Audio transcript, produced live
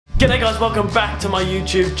G'day guys, welcome back to my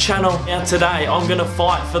YouTube channel. Now today I'm going to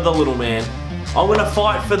fight for the little man. I'm going to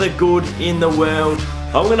fight for the good in the world.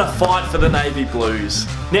 I'm going to fight for the Navy Blues.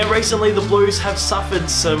 Now recently the Blues have suffered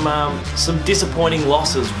some disappointing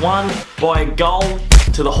losses. One by a goal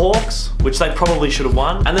to the Hawks, which they probably should have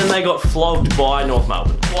won, and then they got flogged by North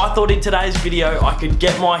Melbourne. Well, I thought in today's video I could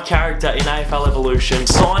get my character in AFL Evolution,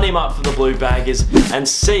 sign him up for the Blue Baggers, and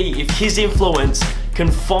see if his influence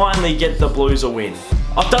can finally get the Blues a win.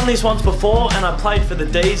 I've done this once before and I played for the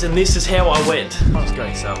D's and this is how I went. Just go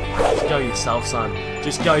yourself. Just go yourself, son.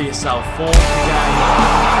 Just go yourself. Fourth game.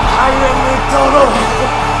 Caden MacDonald!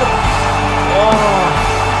 Oh.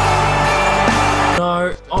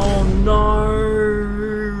 No. Oh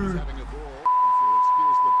no.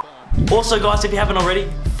 Also guys, if you haven't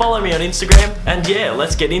already, follow me on Instagram and yeah,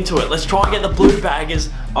 let's get into it. Let's try and get the Blue Baggers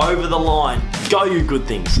over the line. Go you good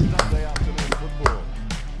things.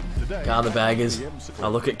 Go the Baggers. I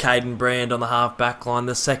look at Caden Brand on the half back line,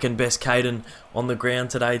 the second best Caden on the ground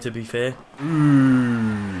today, to be fair.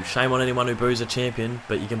 Ooh, shame on anyone who boos a champion,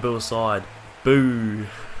 but you can boo a side. Boo.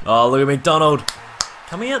 Oh, look at MacDonald.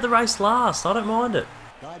 Coming out the race last, I don't mind it.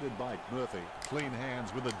 I'm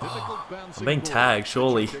being tagged,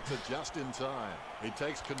 surely. He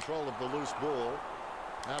takes control of the loose ball.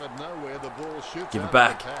 Out of nowhere, the ball shoots. Give it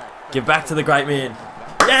back. Give back to the great man.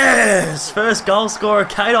 Yes! First goal scorer,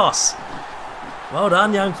 Caden. Well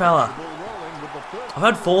done, young fella. I've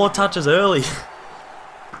had 4 touches early.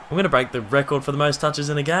 I'm going to break the record for the most touches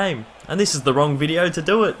in a game. And this is the wrong video to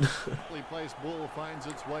do it.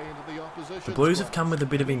 The Blues have come with a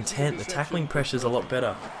bit of intent. The tackling pressure's a lot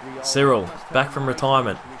better. Cyril, back from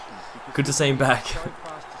retirement. Good to see him back.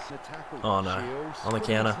 Oh no, on the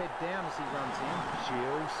counter.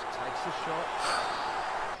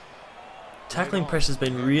 Tackling pressure's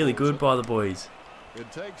been really good by the boys.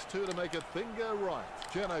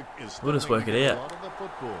 We'll just work it out.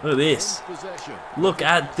 Look at this. Look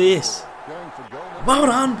at this. Well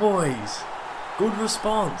done, boys. Good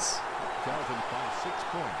response.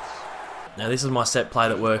 Now this is my set play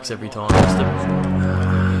that works every time.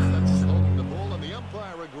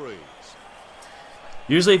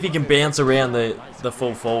 Usually if you can bounce around the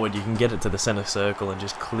full forward, you can get it to the centre circle and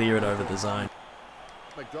just clear it over the zone.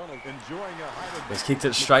 He's kicked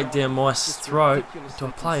it straight down my throat. Do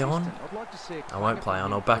I play on? I won't play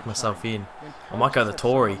on, I'll back myself in. I might go the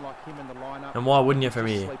Tory. And why wouldn't you from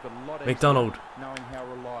here? MacDonald.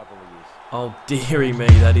 Oh dearie me,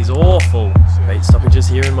 that is awful. Wait, stoppages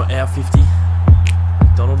here in my hour 50.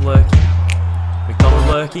 MacDonald lurking. MacDonald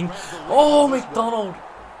lurking. Oh, MacDonald!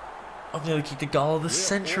 I've nearly kicked a goal of the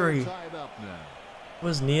century. It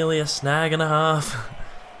was nearly a snag and a half.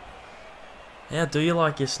 How do you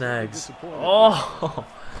like your snags? Oh!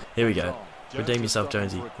 Here we go. Redeem yourself,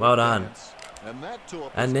 Jonesy. Well done.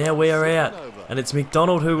 And now we are out. And it's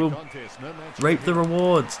MacDonald who will reap the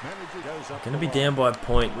rewards. Going to be down by a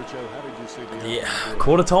point. Yeah,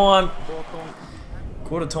 quarter time.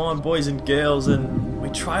 Quarter time, boys and girls. And we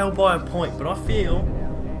trail by a point. But I feel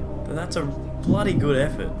that that's a bloody good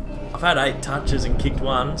effort. I've had 8 touches and kicked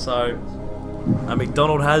 1, so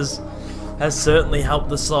MacDonald has certainly helped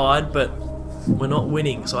the side, but we're not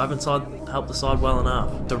winning, so I haven't helped the side well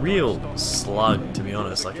enough. It's a real slug, to be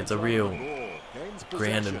honest. Like, it's a real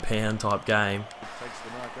ground and pound type game.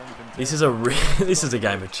 This is a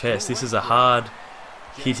game of chess. This is a hard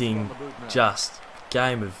hitting, just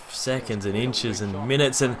game of seconds and inches and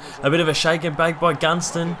minutes, and a bit of a shake and bake by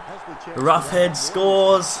Gunston. Roughhead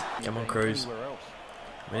scores. Come on, Cruz.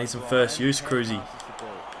 We need some first use, Cruzy.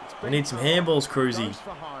 We need some handballs, Cruzy.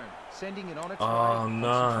 Oh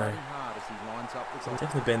no. He's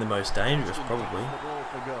definitely been the most dangerous, probably.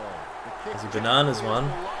 As he bananas one.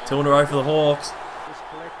 2 in a row for the Hawks.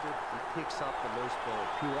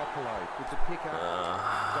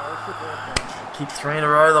 Kick 3 in a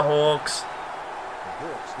row, the Hawks.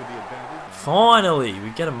 Finally,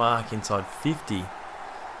 we get a mark inside 50.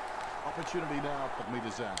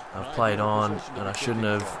 I've played on, and I shouldn't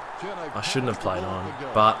have played on,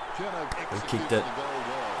 but we kicked it.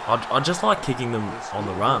 I just like kicking them on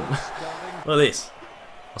the run. Look at this.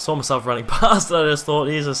 I saw myself running past it, I just thought,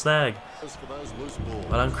 here's a snag. Well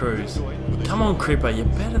done, Cruz. Come on, Cripper, you're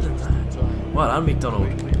better than that. Well done,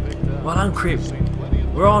 MacDonald. Well done, Crip.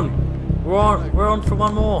 We're on for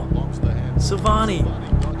one more. Silvani.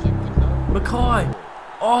 Mackay.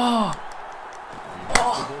 Oh!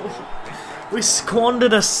 We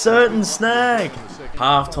squandered a certain snag.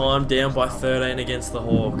 Half time down by 13 against the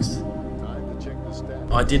Hawks.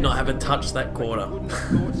 I did not have a touch that quarter.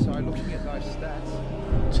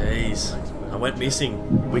 Jeez, I went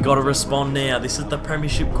missing. We got to respond now. This is the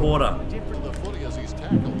premiership quarter.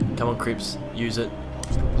 Come on, Cripps. Use it.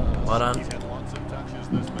 Well done.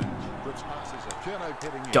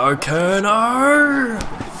 Go, Kerno!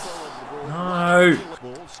 No!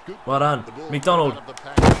 Well done. MacDonald.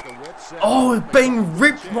 Oh, it's been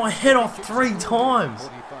ripped my head off 3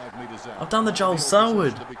 times. I've done the Joel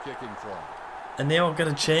Selwood. And now I've got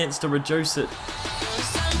a chance to reduce it.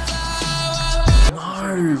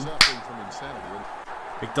 No!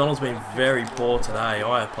 MacDonald's been very poor today.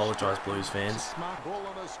 I apologise, Blues fans.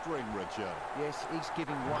 Yes, he's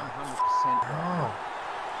giving 100%. Oh.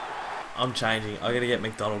 I'm changing. I got to get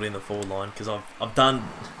MacDonald in the forward line because I've done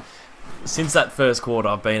since that first quarter.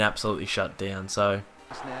 I've been absolutely shut down. So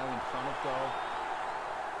He's now in front of goal.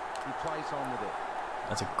 He plays on with it.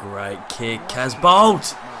 that's a great kick,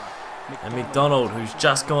 Casbolt, and MacDonald, who's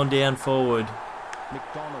just gone down forward,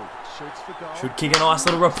 MacDonald shoots for goal. should kick a nice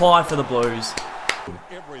little reply for the Blues.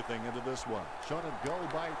 Everything into this one. Shot at goal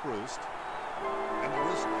by Roost. And the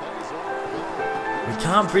Roost plays off. We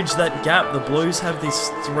can't bridge that gap. The Blues have this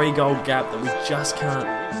 3-goal gap that we just can't.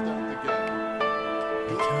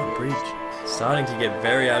 We can't bridge. Starting to get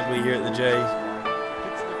very ugly here at the G.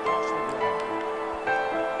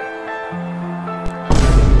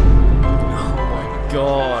 Oh my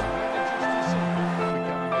God.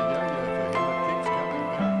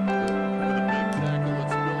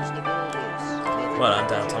 Well done,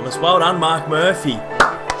 Dale Thomas. Well done, Mark Murphy.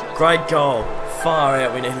 Great goal. Far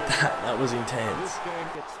out. We needed that. That was intense.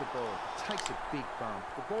 Gets the ball. Takes a big bump.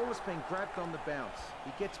 The ball has been grabbed on the bounce.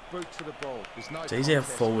 He gets boot to the ball. There's no It's easy to have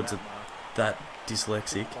contest forwards in that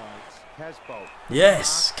dyslexic. Casbolt.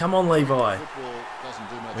 Yes. Come on, Levi.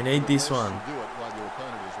 We need this one. Do it while your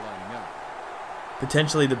opponent is lining up.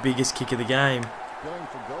 Potentially the biggest kick of the game. Going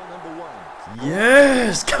for goal number 1.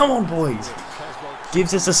 Yes. Come on, boys.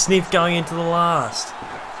 Gives us a sniff going into the last.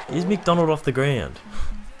 Is MacDonald off the ground?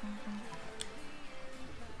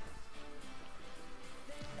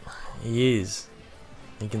 He is.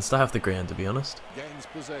 He can stay off the ground, to be honest. Gains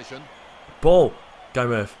possession. Ball. Go,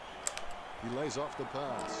 Murph. He lays off the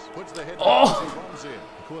pass. Puts the head Oh! down as he runs in.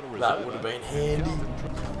 Quarter is That over. would have been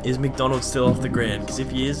handy. Is MacDonald still off the ground? Because if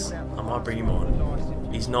he is, I might bring him on.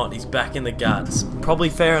 He's not. He's back in the guts. Probably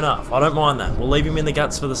fair enough. I don't mind that. We'll leave him in the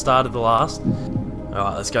guts for the start of the last.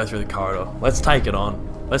 Alright, let's go through the corridor. Let's take it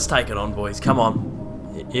on. Let's take it on, boys. Come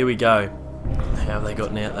on. Here we go. How have they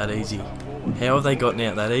gotten out that easy? How have they gotten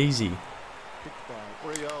out that easy? Picked by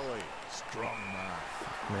Rioli. Strong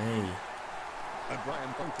mark. Me. And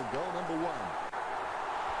Brian Funk for goal number 1.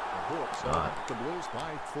 The Hawks Right. are the Blues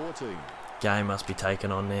by 14. Game must be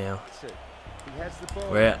taken on now. He has the ball.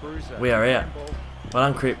 We're out. Bruiser. We are out. Well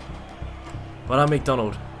done, Crip. Well done,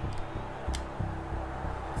 MacDonald.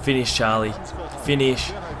 Finish, Charlie.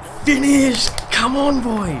 Finish. Finish! Come on,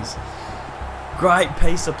 boys. Great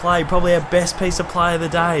piece of play. Probably our best piece of play of the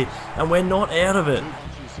day. And we're not out of it.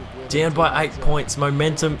 Down by 8 points.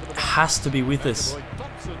 Momentum has to be with us.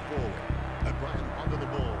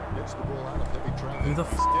 Who the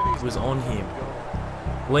f was on him?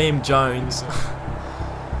 Liam Jones.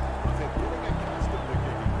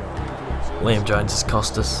 Liam Jones has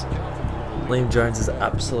cost us. Liam Jones has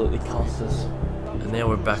absolutely cost us. And now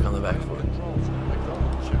we're back on the back foot.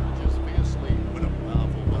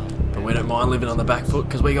 But we don't mind living on the back foot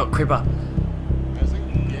because we got Cripper.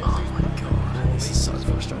 Oh my God, this is so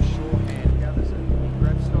frustrating.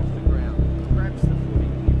 Grabs it off the ground. Grabs the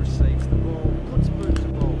footing. He receives the ball. Puts boot to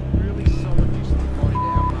ball. Really solid use of the body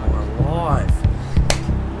down. We're alive.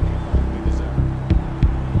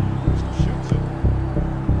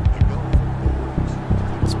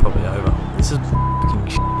 It's probably over. This is fucking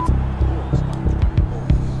shit.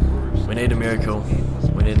 We need a miracle.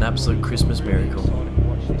 We need an absolute Christmas miracle.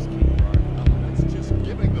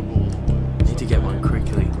 Need to get one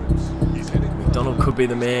quickly. MacDonald could be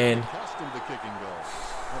the man.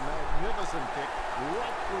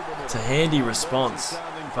 It's a handy response,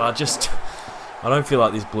 but I don't feel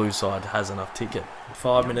like this blue side has enough ticket.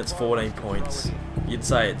 5 minutes, 14 points. You'd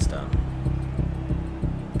say it's done.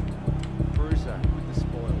 Bruiser with the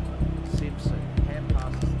spoil. Simpson hand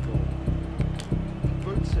passes the ball.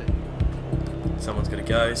 Boots it. Someone's got to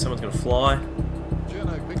go. Someone's got to fly.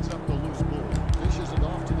 Jono picks up the loose ball. Dishes it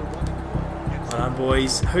off to the running play. Well done,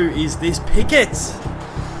 boys. Who is this Pickett?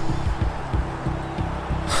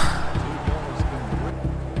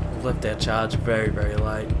 We've left our charge very, very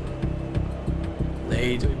late.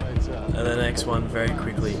 Need the next one very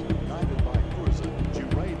quickly.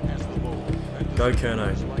 Go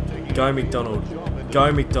Kerno. Go MacDonald.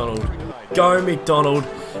 Go MacDonald. Go MacDonald.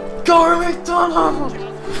 Go MacDonald!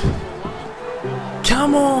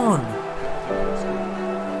 Come on!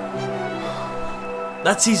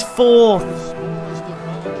 That's his 4th!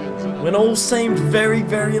 When all seemed very,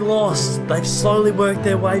 very lost, they've slowly worked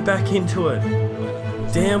their way back into it.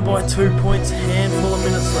 Down by 2 points, handful of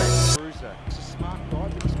minutes left. He's a smart guy,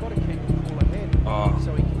 but he's got to keep the ball ahead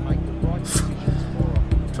so he can make the right decisions more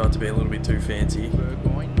often. Tried to be a little bit too fancy.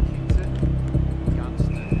 Burgoyne kicks it.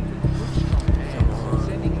 Gunston with good strong hands.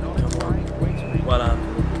 Sending it on its way. Well done.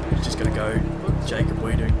 Just got to go. Jacob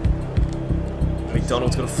Weeding.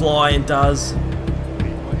 MacDonald's got to fly and does.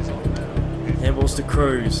 Handballs to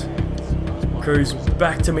Cruz. Cruz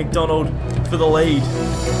back to MacDonald for the lead.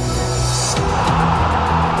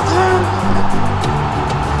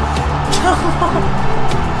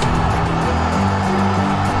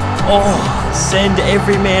 Oh, send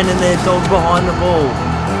every man and their dog behind the ball.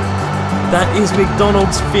 That is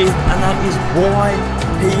MacDonald's fifth, and that is why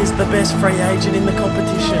he is the best free agent in the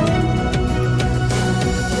competition.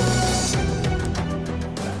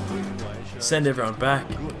 Send everyone back.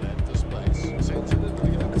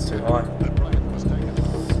 That's too high.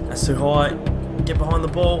 That's too high. Get behind the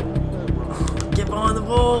ball. Get behind the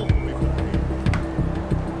ball.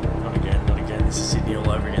 Not again, not again. This is Sydney all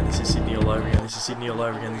over again. This is Sydney all over again. This is Sydney all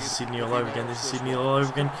over again. This is Sydney all over again. This is Sydney all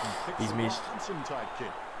over again. He's missed.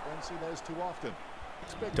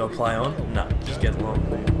 Do I play on? No, just get along.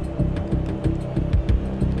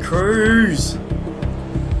 Cruz!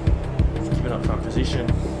 Giving up front position.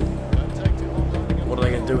 What are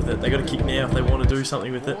they going to do with it? They got to kick now if they want to do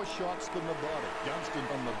something with it.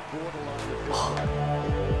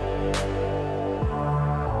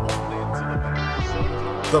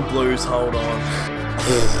 The Blues hold on.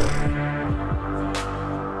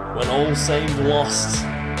 When all seemed lost.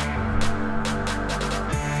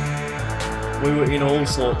 We were in all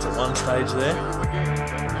sorts at one stage there.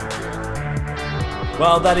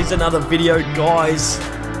 Well, that is another video, guys.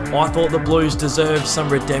 I thought the Blues deserved some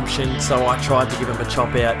redemption, so I tried to give them a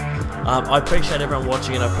chop out. I appreciate everyone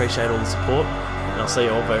watching and I appreciate all the support. And I'll see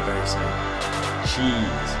you all very, very soon.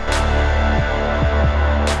 Cheers.